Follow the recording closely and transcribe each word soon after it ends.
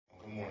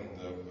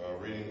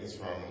is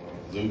from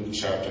Luke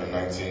chapter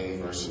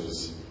 19,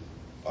 verses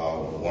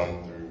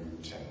 1 through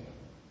 10.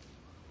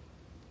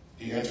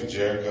 He entered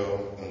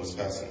Jericho and was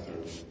passing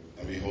through,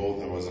 and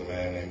behold, there was a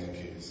man named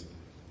Zacchaeus.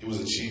 He was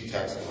a chief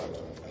tax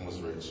collector and was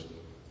rich,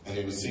 and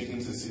he was seeking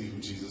to see who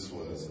Jesus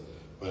was,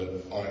 but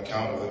on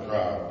account of the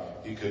crowd,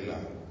 he could not,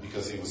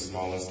 because he was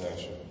small in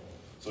stature.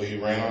 So he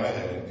ran on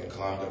ahead and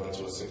climbed up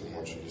into a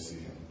sycamore tree to see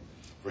him,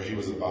 for he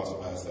was about to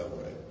pass that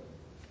way.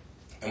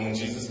 And when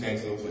Jesus came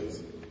to the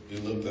place, he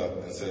looked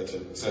up and said to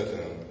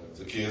him,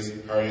 Zacchaeus,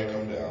 hurry and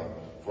come down,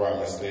 for I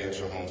must stay at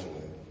your home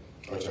today,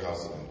 or at your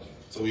house today.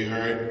 So he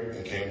hurried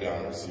and came down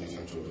and received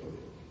him joyfully.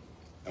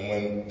 And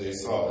when they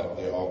saw it,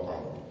 they all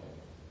grumbled.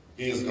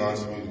 He is gone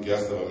to be the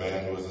guest of a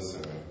man who is a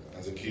sinner.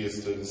 And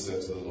Zacchaeus stood and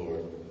said to the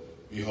Lord,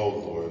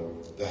 Behold,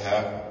 Lord, the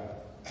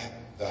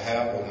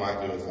half of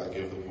my goods I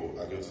give to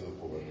the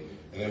poor.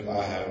 And if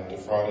I have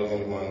defrauded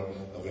anyone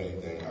of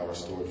anything, I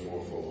restore it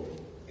fourfold.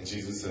 And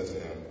Jesus said to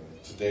him,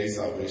 Today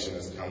salvation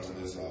has come to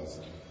this house,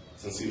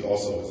 since he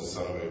also is the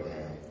son of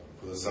Abraham.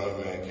 For the Son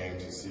of Man came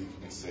to seek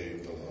and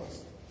save the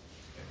lost.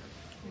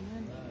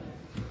 Amen.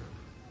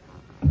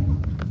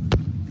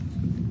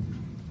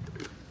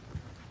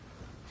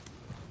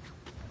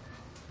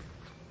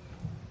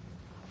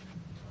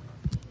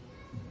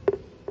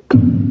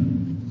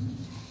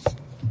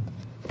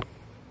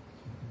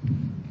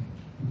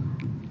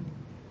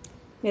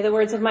 May the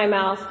words of my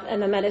mouth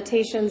and the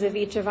meditations of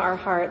each of our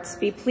hearts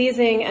be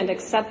pleasing and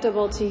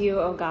acceptable to you,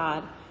 O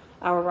God,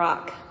 our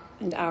rock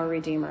and our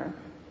Redeemer.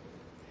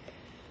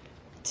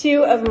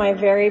 Two of my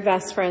very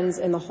best friends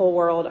in the whole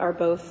world are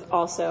both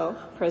also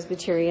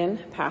Presbyterian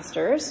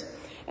pastors,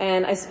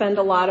 and I spend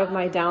a lot of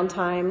my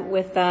downtime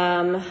with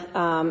them,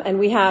 and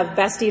we have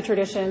bestie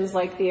traditions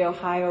like the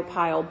Ohio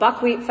Pile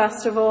Buckwheat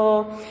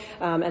Festival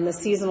and the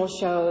seasonal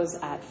shows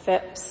at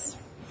Phipps.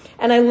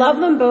 And I love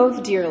them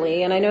both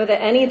dearly, and I know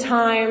that any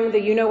time the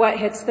you-know-what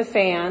hits the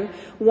fan,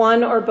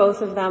 one or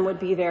both of them would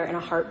be there in a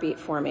heartbeat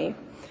for me.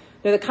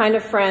 They're the kind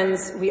of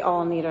friends we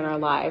all need in our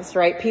lives,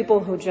 right?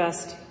 People who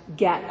just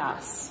get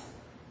us.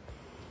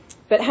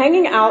 But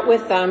hanging out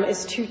with them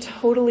is two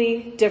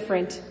totally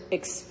different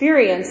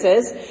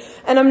experiences,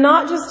 and I'm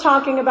not just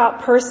talking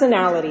about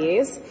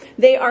personalities.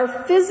 They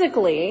are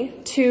physically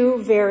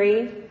two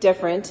very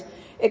different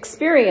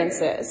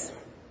experiences.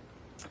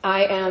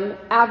 I am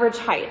average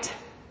height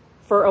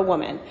for a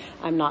woman.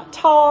 I'm not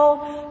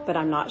tall, but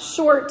I'm not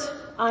short.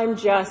 I'm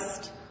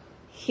just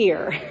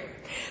here.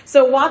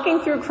 So walking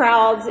through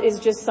crowds is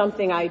just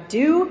something I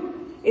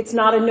do. It's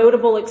not a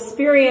notable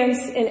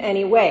experience in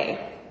any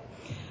way.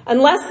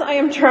 Unless I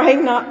am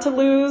trying not to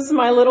lose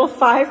my little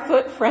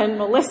 5-foot friend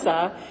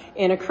Melissa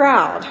in a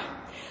crowd.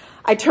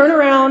 I turn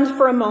around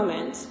for a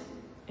moment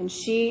and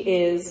she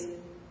is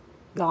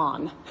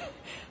gone.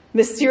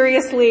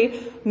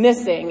 Mysteriously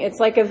missing. It's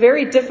like a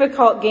very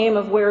difficult game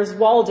of Where's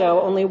Waldo,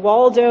 only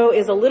Waldo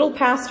is a little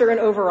pastor in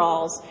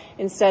overalls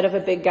instead of a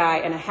big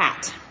guy in a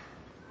hat.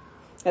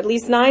 At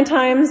least 9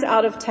 times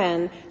out of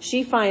 10,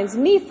 she finds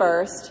me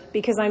first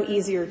because I'm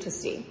easier to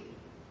see.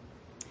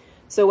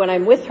 So when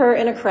I'm with her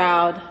in a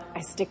crowd,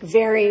 I stick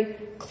very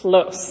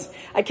close.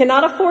 I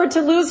cannot afford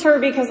to lose her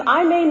because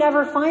I may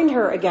never find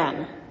her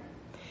again.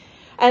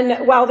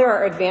 And while there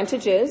are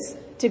advantages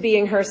to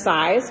being her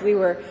size, we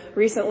were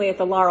recently at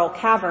the Laurel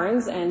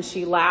Caverns and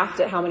she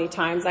laughed at how many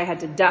times I had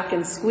to duck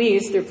and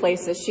squeeze through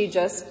places she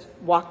just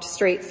walked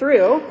straight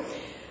through.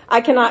 I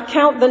cannot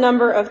count the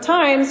number of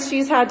times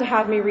she's had to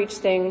have me reach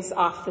things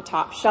off the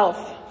top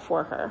shelf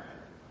for her.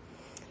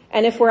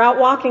 And if we're out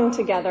walking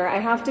together, I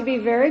have to be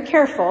very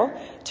careful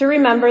to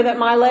remember that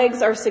my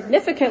legs are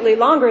significantly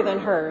longer than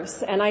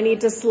hers and I need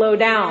to slow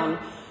down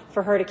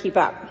for her to keep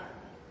up.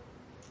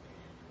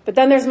 But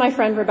then there's my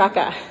friend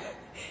Rebecca,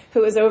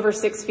 who is over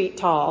 6 feet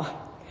tall.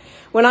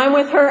 When I'm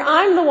with her,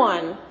 I'm the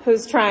one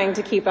who's trying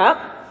to keep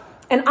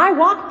up, and I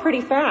walk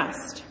pretty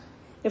fast.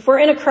 If we're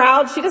in a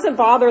crowd, she doesn't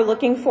bother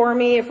looking for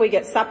me if we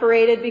get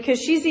separated because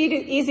she's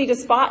easy to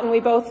spot and we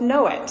both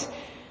know it.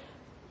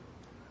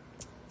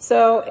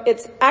 So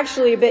it's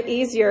actually a bit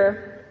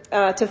easier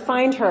to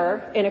find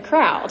her in a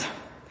crowd.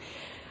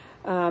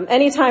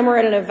 Anytime we're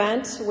at an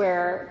event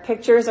where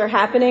pictures are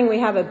happening, we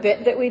have a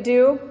bit that we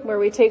do where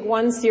we take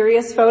one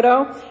serious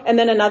photo and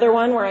then another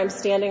one where I'm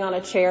standing on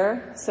a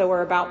chair, so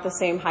we're about the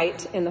same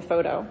height in the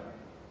photo.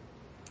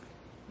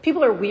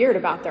 People are weird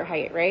about their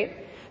height, right?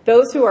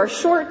 Those who are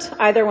short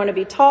either want to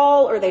be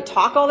tall or they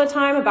talk all the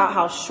time about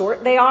how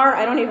short they are.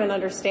 I don't even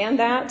understand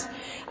that.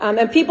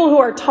 And people who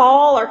are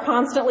tall are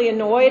constantly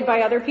annoyed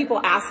by other people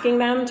asking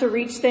them to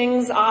reach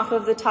things off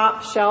of the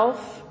top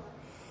shelf.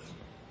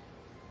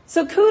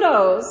 So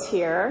kudos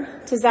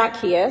here to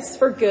Zacchaeus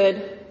for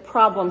good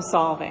problem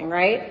solving,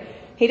 right?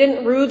 He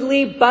didn't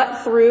rudely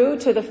butt through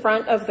to the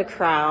front of the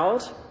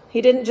crowd.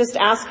 He didn't just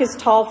ask his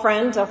tall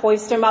friend to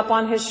hoist him up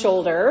on his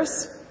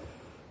shoulders.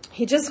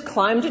 He just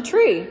climbed a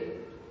tree.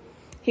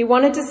 He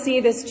wanted to see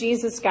this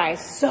Jesus guy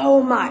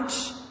so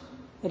much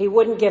that he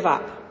wouldn't give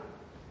up.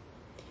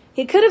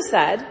 He could have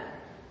said,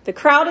 the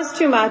crowd is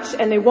too much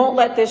and they won't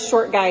let this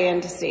short guy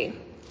in to see.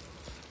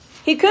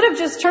 He could have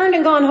just turned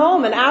and gone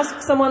home and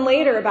asked someone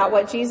later about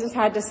what Jesus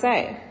had to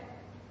say.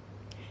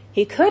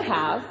 He could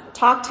have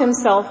talked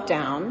himself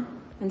down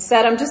and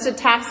said, I'm just a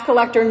tax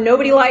collector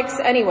nobody likes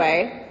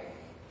anyway,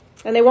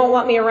 and they won't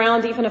want me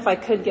around even if I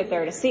could get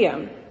there to see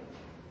him.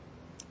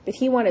 But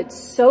he wanted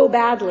so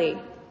badly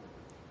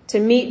to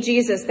meet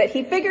Jesus that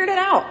he figured it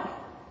out.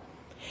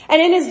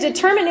 And in his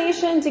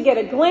determination to get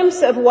a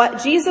glimpse of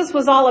what Jesus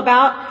was all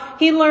about,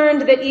 he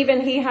learned that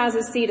even he has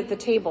a seat at the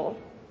table.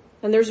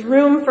 And there's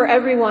room for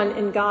everyone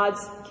in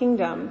God's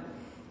kingdom,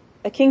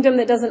 a kingdom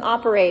that doesn't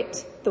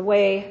operate the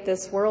way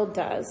this world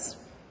does.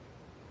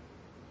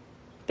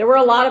 There were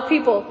a lot of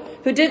people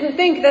who didn't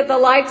think that the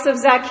likes of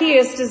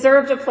Zacchaeus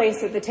deserved a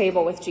place at the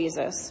table with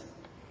Jesus.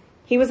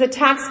 He was a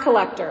tax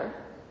collector,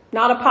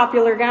 not a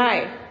popular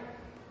guy.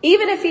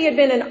 Even if he had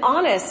been an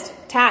honest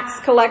tax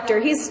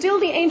collector, he's still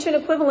the ancient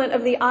equivalent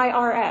of the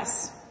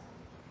IRS.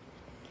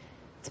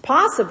 It's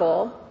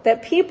possible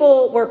that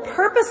people were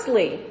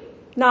purposely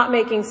not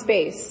making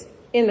space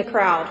in the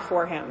crowd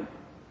for him,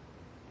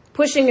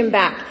 pushing him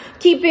back,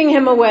 keeping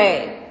him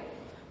away.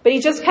 But he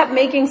just kept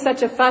making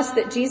such a fuss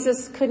that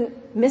Jesus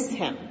couldn't miss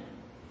him.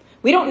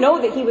 We don't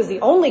know that he was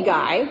the only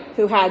guy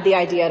who had the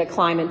idea to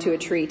climb into a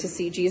tree to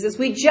see Jesus.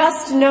 We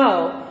just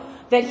know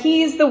that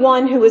he's the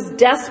one who was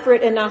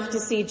desperate enough to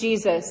see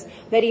Jesus,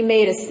 that he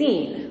made a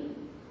scene.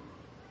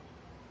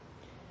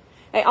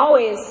 I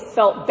always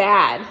felt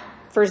bad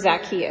for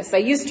Zacchaeus. I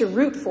used to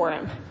root for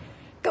him.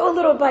 Go,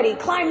 little buddy,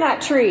 climb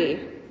that tree.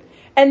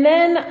 And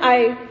then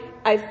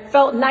I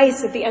felt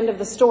nice at the end of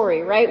the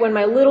story, right? When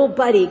my little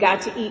buddy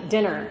got to eat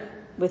dinner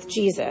with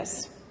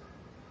Jesus.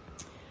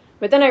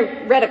 But then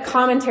I read a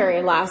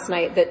commentary last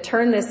night that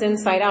turned this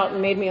inside out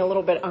and made me a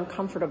little bit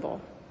uncomfortable.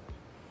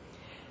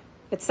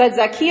 It said,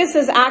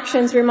 Zacchaeus'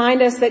 actions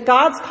remind us that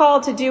God's call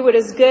to do what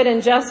is good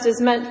and just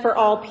is meant for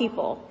all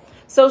people.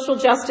 Social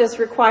justice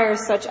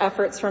requires such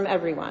efforts from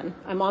everyone.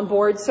 I'm on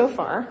board so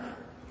far.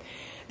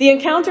 The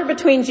encounter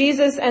between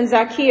Jesus and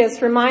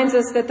Zacchaeus reminds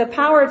us that the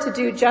power to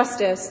do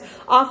justice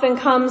often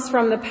comes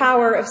from the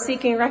power of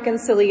seeking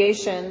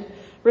reconciliation,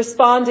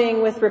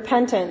 responding with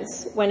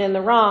repentance when in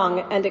the wrong,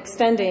 and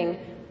extending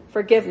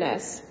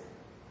forgiveness.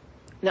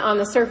 Now, on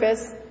the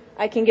surface,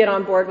 I can get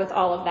on board with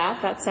all of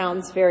that. That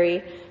sounds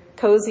very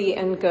cozy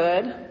and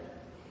good.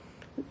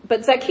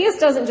 But Zacchaeus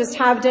doesn't just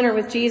have dinner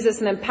with Jesus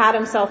and then pat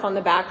himself on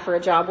the back for a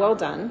job well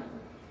done.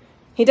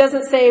 He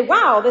doesn't say,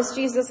 wow, this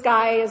Jesus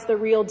guy is the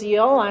real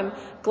deal. I'm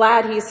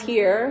glad he's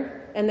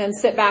here. And then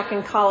sit back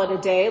and call it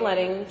a day,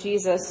 letting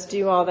Jesus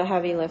do all the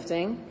heavy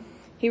lifting.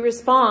 He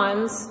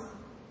responds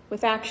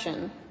with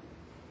action.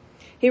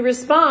 He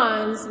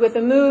responds with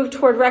a move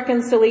toward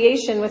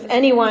reconciliation with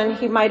anyone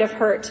he might have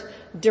hurt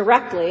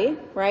directly,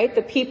 right?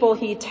 The people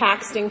he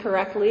taxed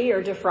incorrectly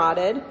or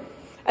defrauded,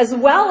 as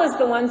well as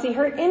the ones he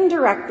hurt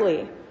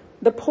indirectly,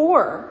 the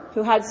poor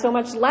who had so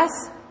much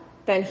less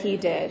than he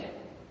did.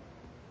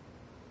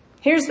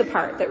 Here's the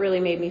part that really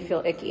made me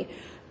feel icky.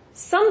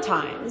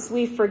 Sometimes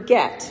we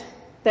forget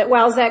that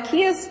while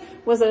Zacchaeus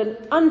was an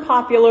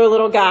unpopular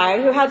little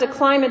guy who had to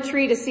climb a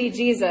tree to see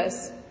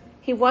Jesus,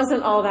 he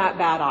wasn't all that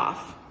bad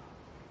off.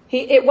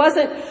 It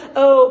wasn't,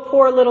 oh,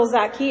 poor little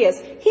Zacchaeus.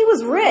 He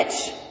was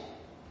rich.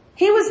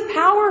 He was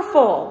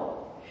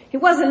powerful. He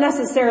wasn't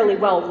necessarily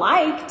well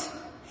liked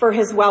for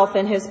his wealth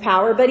and his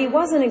power, but he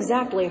wasn't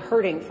exactly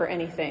hurting for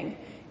anything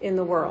in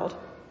the world.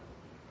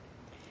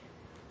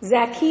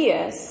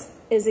 Zacchaeus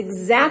is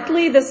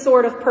exactly the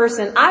sort of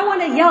person I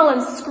want to yell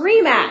and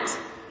scream at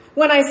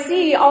when I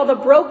see all the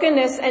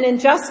brokenness and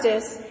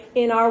injustice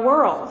in our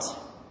world.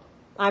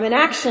 I'm an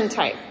action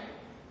type.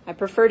 I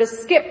prefer to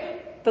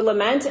skip the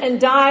lament and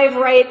dive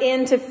right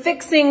into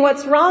fixing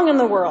what's wrong in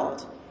the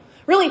world.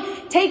 Really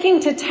taking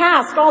to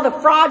task all the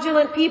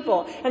fraudulent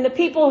people and the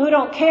people who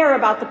don't care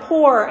about the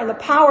poor and the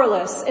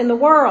powerless in the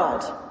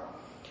world.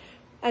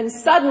 And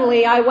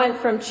suddenly I went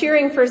from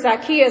cheering for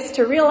Zacchaeus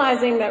to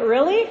realizing that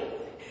really,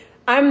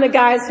 I'm the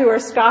guys who are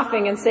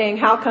scoffing and saying,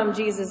 how come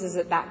Jesus is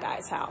at that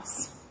guy's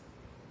house?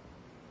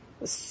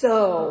 I was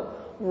so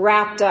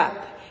wrapped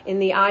up in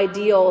the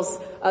ideals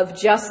of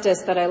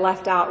justice that I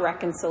left out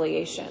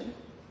reconciliation.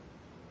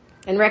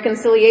 And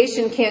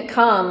reconciliation can't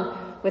come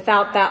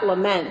without that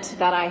lament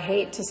that I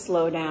hate to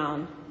slow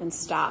down and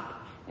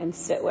stop and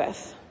sit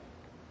with.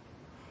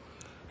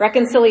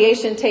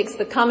 Reconciliation takes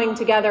the coming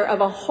together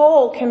of a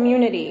whole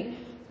community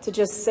to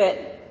just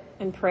sit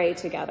and pray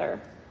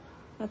together.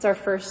 That's our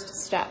first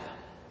step.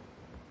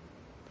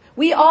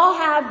 We all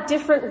have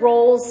different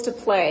roles to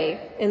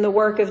play in the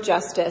work of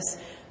justice.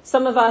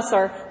 Some of us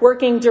are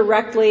working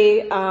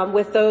directly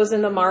with those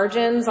in the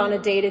margins on a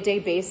day-to-day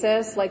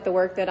basis, like the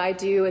work that I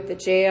do at the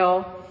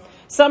jail.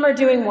 Some are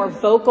doing more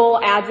vocal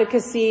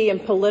advocacy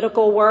and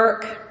political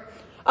work.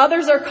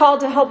 Others are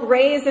called to help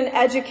raise and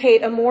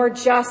educate a more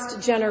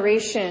just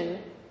generation.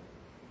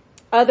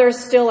 Others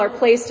still are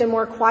placed in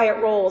more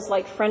quiet roles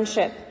like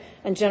friendship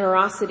and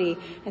generosity,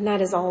 and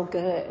that is all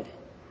good.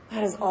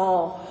 That is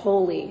all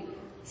holy,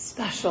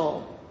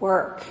 special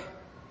work.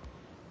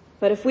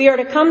 But if we are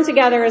to come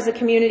together as a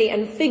community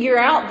and figure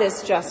out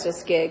this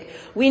justice gig,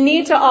 we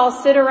need to all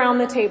sit around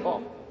the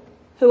table,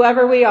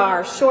 whoever we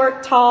are,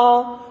 short,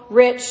 tall,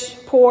 rich,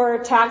 poor,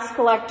 tax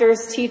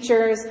collectors,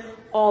 teachers,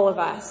 all of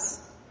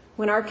us.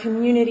 When our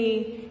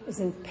community is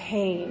in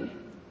pain,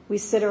 we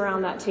sit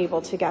around that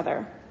table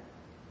together.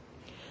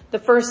 The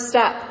first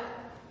step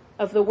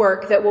of the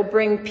work that will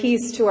bring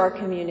peace to our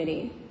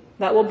community,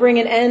 that will bring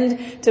an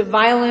end to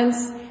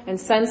violence and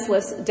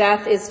senseless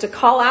death, is to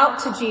call out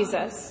to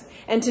Jesus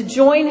and to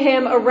join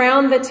him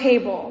around the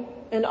table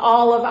in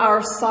all of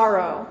our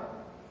sorrow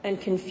and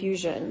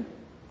confusion.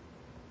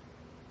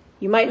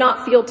 You might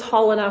not feel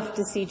tall enough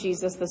to see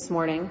Jesus this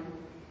morning.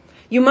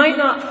 You might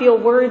not feel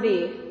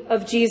worthy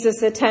of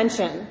Jesus'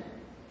 attention.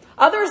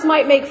 Others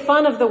might make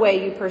fun of the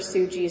way you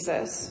pursue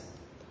Jesus,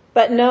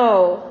 but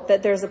know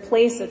that there's a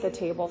place at the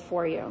table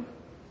for you.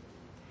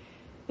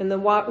 In the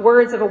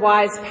words of a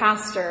wise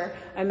pastor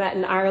I met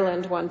in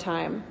Ireland one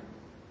time,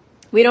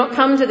 we don't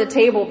come to the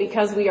table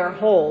because we are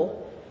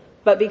whole,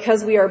 but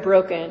because we are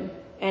broken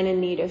and in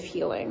need of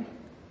healing.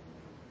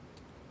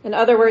 In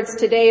other words,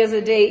 today is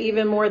a day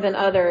even more than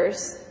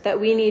others that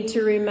we need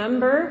to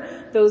remember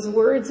those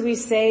words we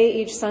say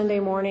each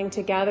Sunday morning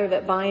together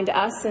that bind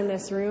us in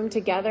this room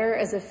together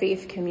as a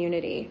faith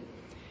community.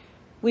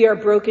 We are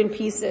broken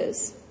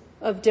pieces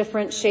of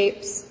different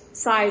shapes,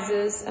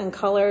 sizes, and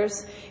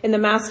colors in the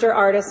master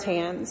artist's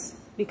hands,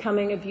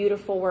 becoming a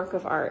beautiful work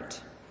of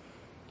art.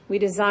 We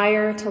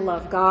desire to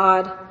love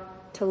God,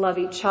 to love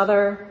each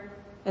other,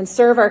 and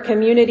serve our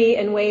community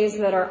in ways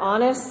that are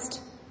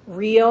honest,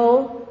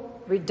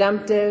 real,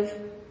 redemptive,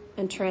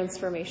 and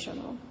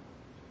transformational.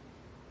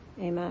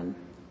 Amen.